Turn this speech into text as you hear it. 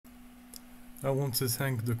I want to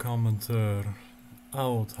thank the commenter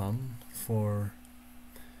aodhan for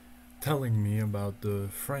telling me about the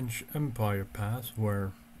French Empire path,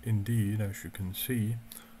 where indeed, as you can see,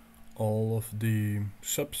 all of the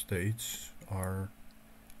substates are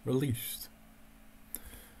released.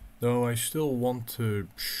 Though I still want to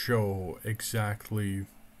show exactly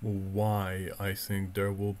why I think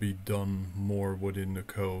there will be done more within the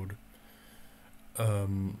code.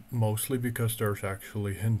 Mostly because there's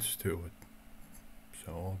actually hints to it.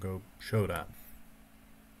 So I'll go show that.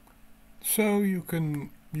 So you can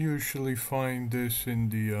usually find this in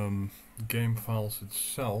the game files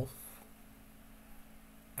itself.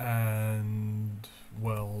 And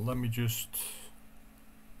well, let me just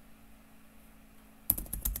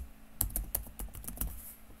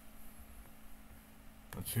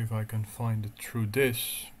let's see if I can find it through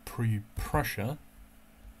this pre-Prussia.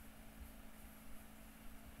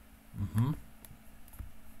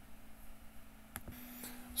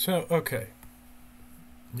 So, okay.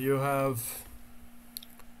 You have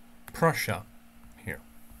Prussia here.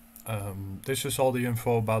 This is all the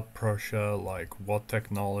info about Prussia, like what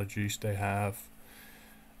technologies they have,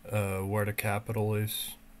 where the capital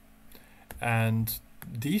is. And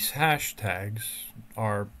these hashtags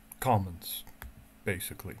are comments,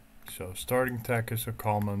 basically. So starting tech is a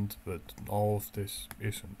comment, but all of this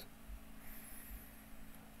isn't.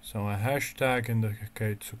 So a hashtag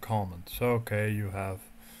indicates a comment. So okay, you have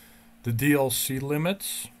the DLC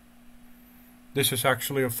limits. This is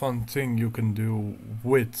actually a fun thing you can do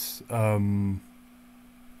with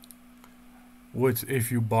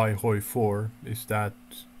if you buy Hoi 4, is that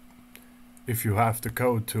if you have the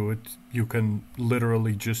code to it, you can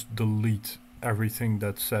literally just delete everything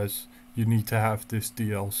that says you need to have this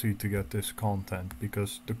DLC to get this content,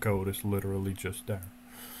 because the code is literally just there.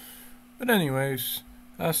 But anyways,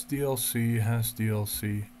 has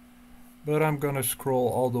DLC. But I'm gonna scroll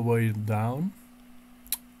all the way down.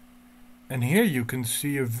 And here you can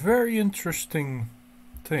see a very interesting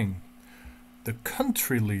thing. The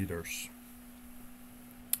country leaders.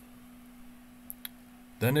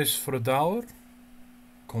 Dennis Verdauer,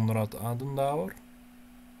 Konrad Adenauer,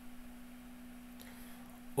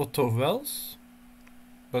 Otto Wels,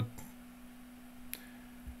 but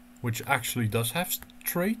which actually does have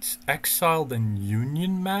traits, exiled and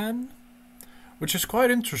union man, which is quite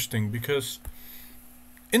interesting because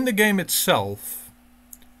in the game itself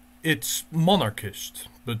it's monarchist,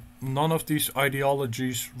 but none of these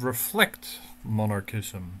ideologies reflect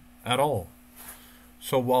monarchism at all.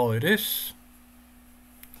 So while it is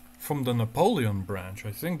from the Napoleon branch,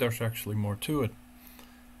 I think there's actually more to it.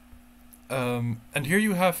 And here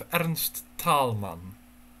you have Ernst Thälmann.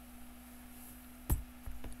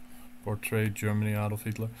 Portrait Germany Adolf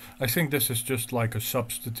Hitler. I think this is just like a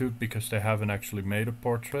substitute because they haven't actually made a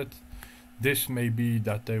portrait. This may be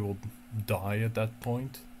that they will die at that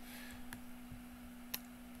point.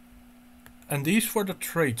 And these were the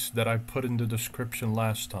traits that I put in the description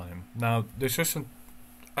last time. Now, this isn't...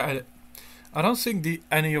 I don't think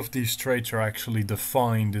any of these traits are actually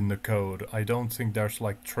defined in the code. I don't think there's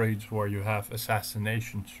like traits where you have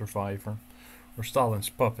assassination survivor or Stalin's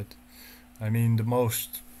puppet. I mean, the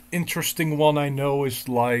most interesting one I know is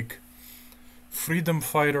like freedom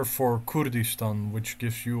fighter for Kurdistan, which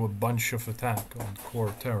gives you a bunch of attack on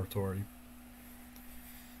core territory.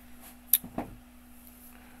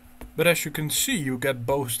 But as you can see, you get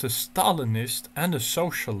both a Stalinist and a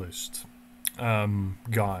socialist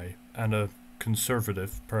guy, and a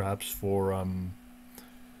conservative, perhaps, for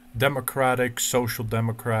democratic, social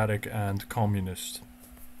democratic, and communist.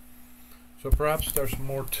 So perhaps there's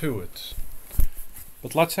more to it.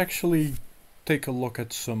 But let's actually take a look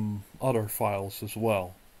at some other files as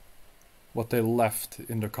well. What they left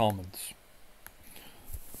in the comments.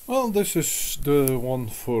 Well, this is the one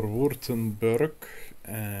for Württemberg,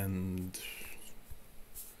 and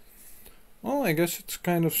well, I guess it's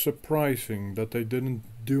kind of surprising that they didn't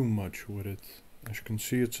do much with it. As you can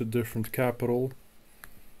see, it's a different capital.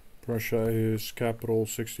 Prussia is capital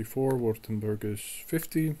 64, Württemberg is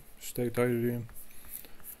 50, state ID.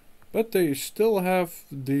 But they still have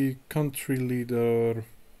the country leader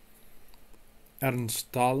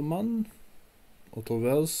Ernst Thälmann, Otto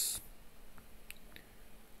Wels,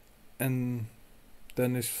 and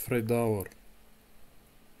Dennis Verdauer.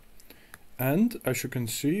 And as you can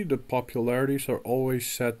see, the popularities are always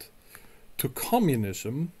set to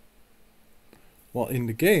communism. While in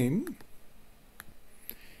the game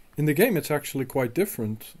it's actually quite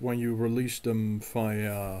different when you release them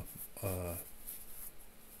via the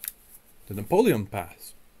Napoleon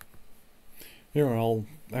path. Here I'll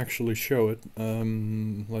actually show it.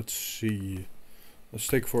 Let's see. Let's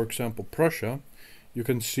take, for example, Prussia. You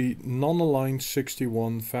can see non-aligned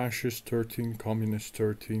 61, fascist 13, communist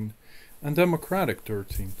 13, and democratic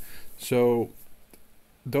 13. So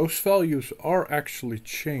those values are actually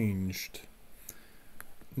changed.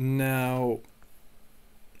 Now,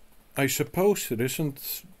 I suppose it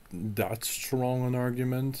isn't that strong an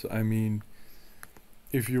argument. I mean,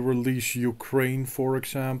 if you release Ukraine, for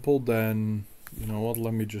example, then, you know what,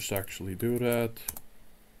 let me just actually do that.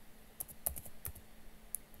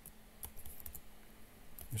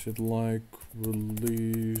 Is it like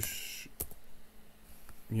release?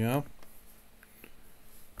 Yeah.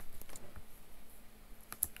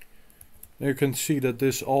 You can see that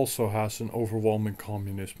this also has an overwhelming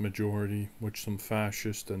communist majority, with some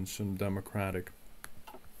fascist and some democratic.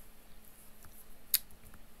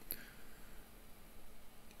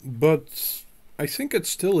 But I think it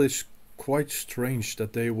still is quite strange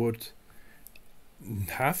that they would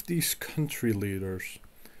have these country leaders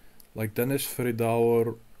like Dennis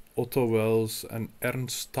Friedauer, Otto Wels, and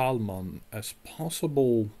Ernst Thälmann as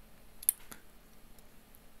possible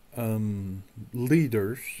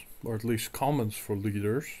leaders, or at least comments for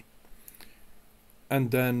leaders,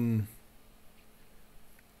 and then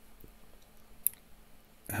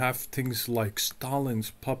have things like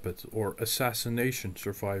Stalin's puppet or assassination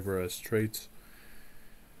survivor as traits.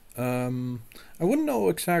 I wouldn't know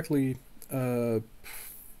exactly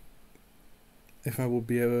if I will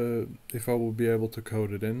be able to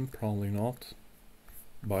code it in. Probably not,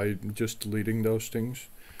 by just deleting those things.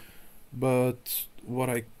 But what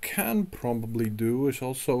I can probably do is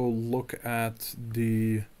also look at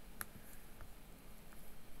the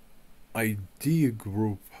idea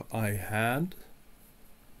group I had.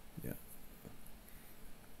 Yeah.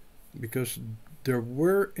 Because there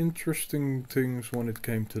were interesting things when it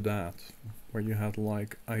came to that, where you had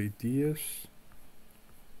like ideas.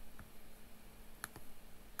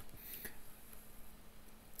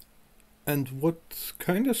 And what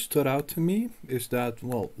kind of stood out to me is that,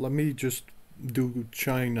 well, let me just do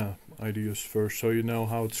China ideas first so you know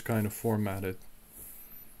how it's kind of formatted.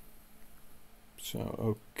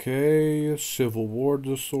 So, okay, civil war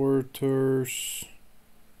disorders,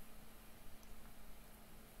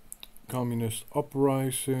 communist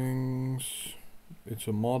uprisings, it's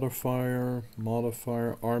a modifier,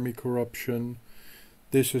 army corruption.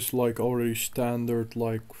 This is like already standard,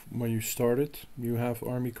 like when you start it, you have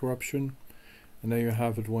army corruption. And then you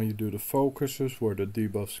have it when you do the focuses, where the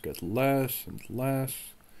debuffs get less and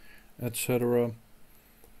less, etc.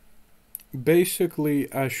 Basically,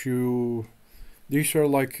 these are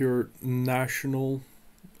like your national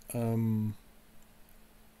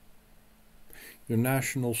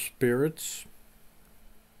spirits.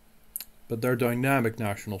 But they're dynamic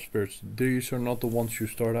national spirits. These are not the ones you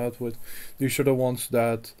start out with. These are the ones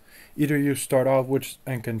that either you start out with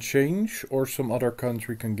and can change, or some other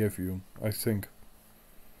country can give you, I think.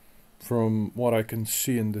 From what I can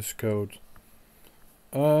see in this code.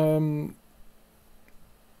 Also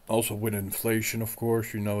with inflation, of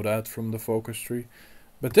course, you know that from the focus tree.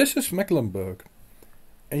 But this is Mecklenburg.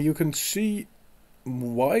 And you can see,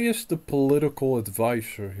 why is the political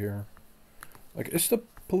advisor here? Like, is the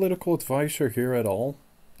political advisor here at all?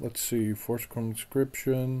 Let's see, forced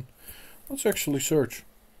conscription. Let's actually search.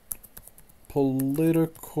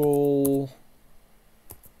 Political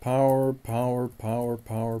power.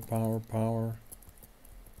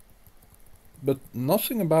 But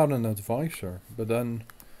nothing about an advisor. But then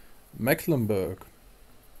Mecklenburg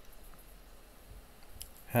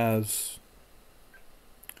has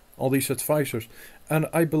all these advisors. And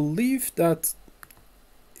I believe that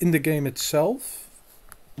in the game itself,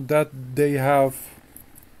 that they have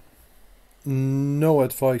no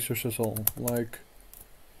advisors at all. Like,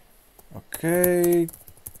 okay,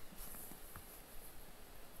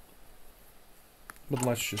 but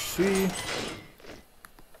let's just see.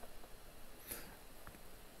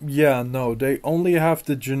 Yeah, no, they only have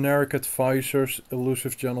the generic advisors: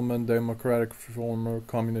 elusive gentleman, democratic reformer,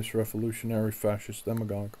 communist, revolutionary, fascist,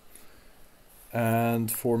 demagogue. And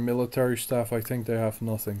for military staff, I think they have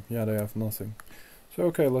nothing. Yeah, they have nothing. So,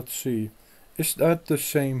 okay, let's see. Is that the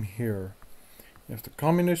same here? You have the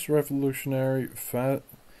communist, revolutionary,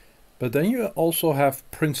 but then you also have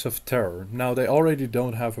Prince of Terror. Now, they already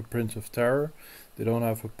don't have a Prince of Terror. They don't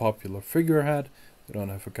have a popular figurehead. They don't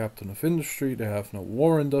have a captain of industry. They have no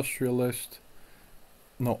war industrialist.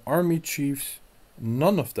 No army chiefs.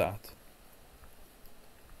 None of that.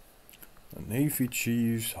 The navy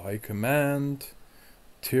chiefs, high command,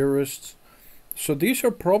 terrorists. So these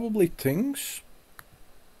are probably things,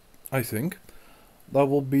 I think, that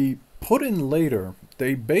will be put in later.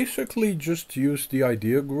 They basically just use the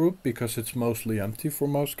idea group, because it's mostly empty for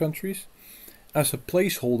most countries, as a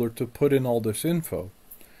placeholder to put in all this info.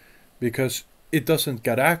 Because it doesn't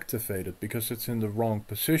get activated, because it's in the wrong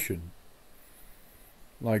position.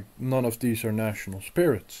 Like, none of these are national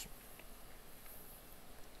spirits.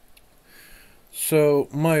 So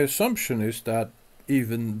my assumption is that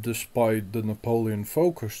even despite the Napoleon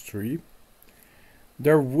focus tree,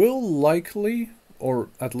 there will likely, or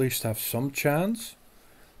at least have some chance,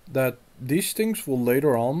 that these things will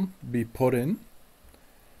later on be put in,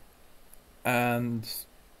 and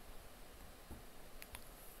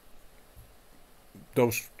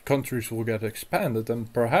those countries will get expanded,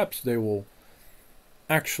 and perhaps they will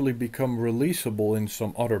actually become releasable in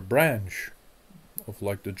some other branch of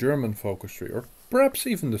like the German focus tree, or perhaps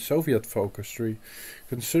even the Soviet focus tree,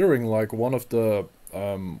 considering like one of the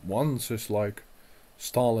ones is like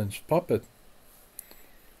Stalin's puppet.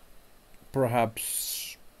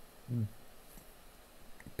 Perhaps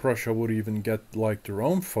Prussia would even get like their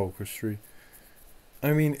own focus tree.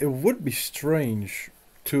 I mean, it would be strange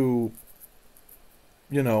to,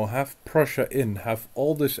 have Prussia have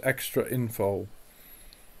all this extra info,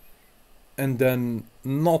 and then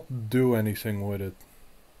not do anything with it.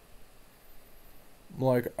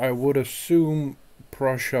 Like, I would assume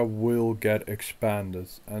Prussia will get expanded,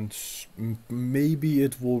 and maybe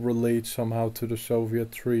it will relate somehow to the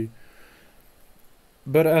Soviet tree.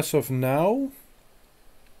 But as of now,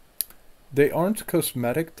 they aren't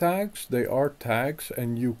cosmetic tags, they are tags,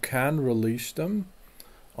 and you can release them.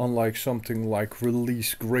 Unlike something like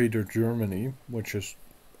release Greater Germany, which is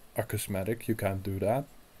a cosmetic, you can't do that.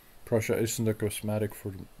 Prussia isn't a cosmetic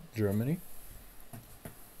for Germany.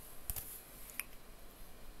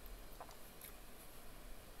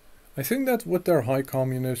 I think that with their high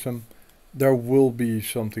communism, there will be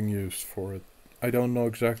something used for it. I don't know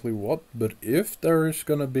exactly what, but if there is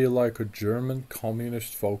gonna be like a German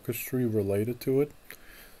communist focus tree related to it,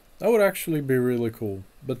 that would actually be really cool.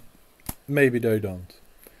 But maybe they don't.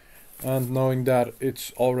 And knowing that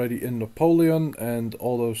it's already in Napoleon and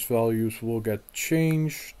all those values will get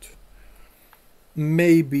changed,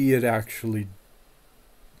 maybe it actually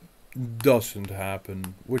doesn't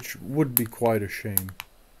happen, which would be quite a shame.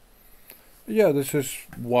 Yeah, this is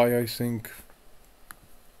why I think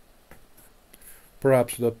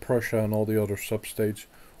perhaps that Prussia and all the other substates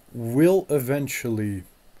will eventually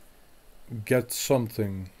get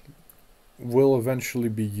something, will eventually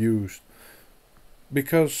be used.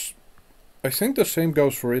 Because I think the same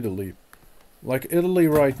goes for Italy. Like Italy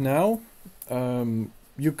right now,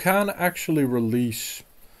 you can actually release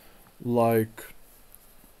like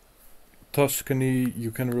Tuscany,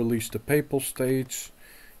 you can release the Papal States,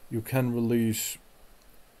 you can release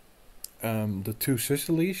the two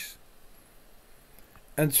Sicilies.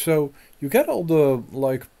 And so you get all the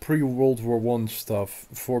like pre-World War I stuff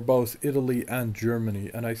for both Italy and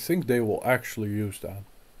Germany, and I think they will actually use that.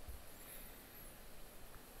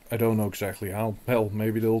 I don't know exactly how. Hell,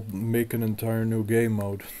 maybe they'll make an entire new game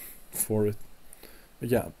mode for it. But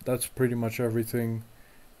yeah, that's pretty much everything.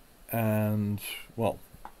 And, well,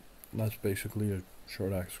 that's basically a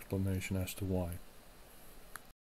short explanation as to why.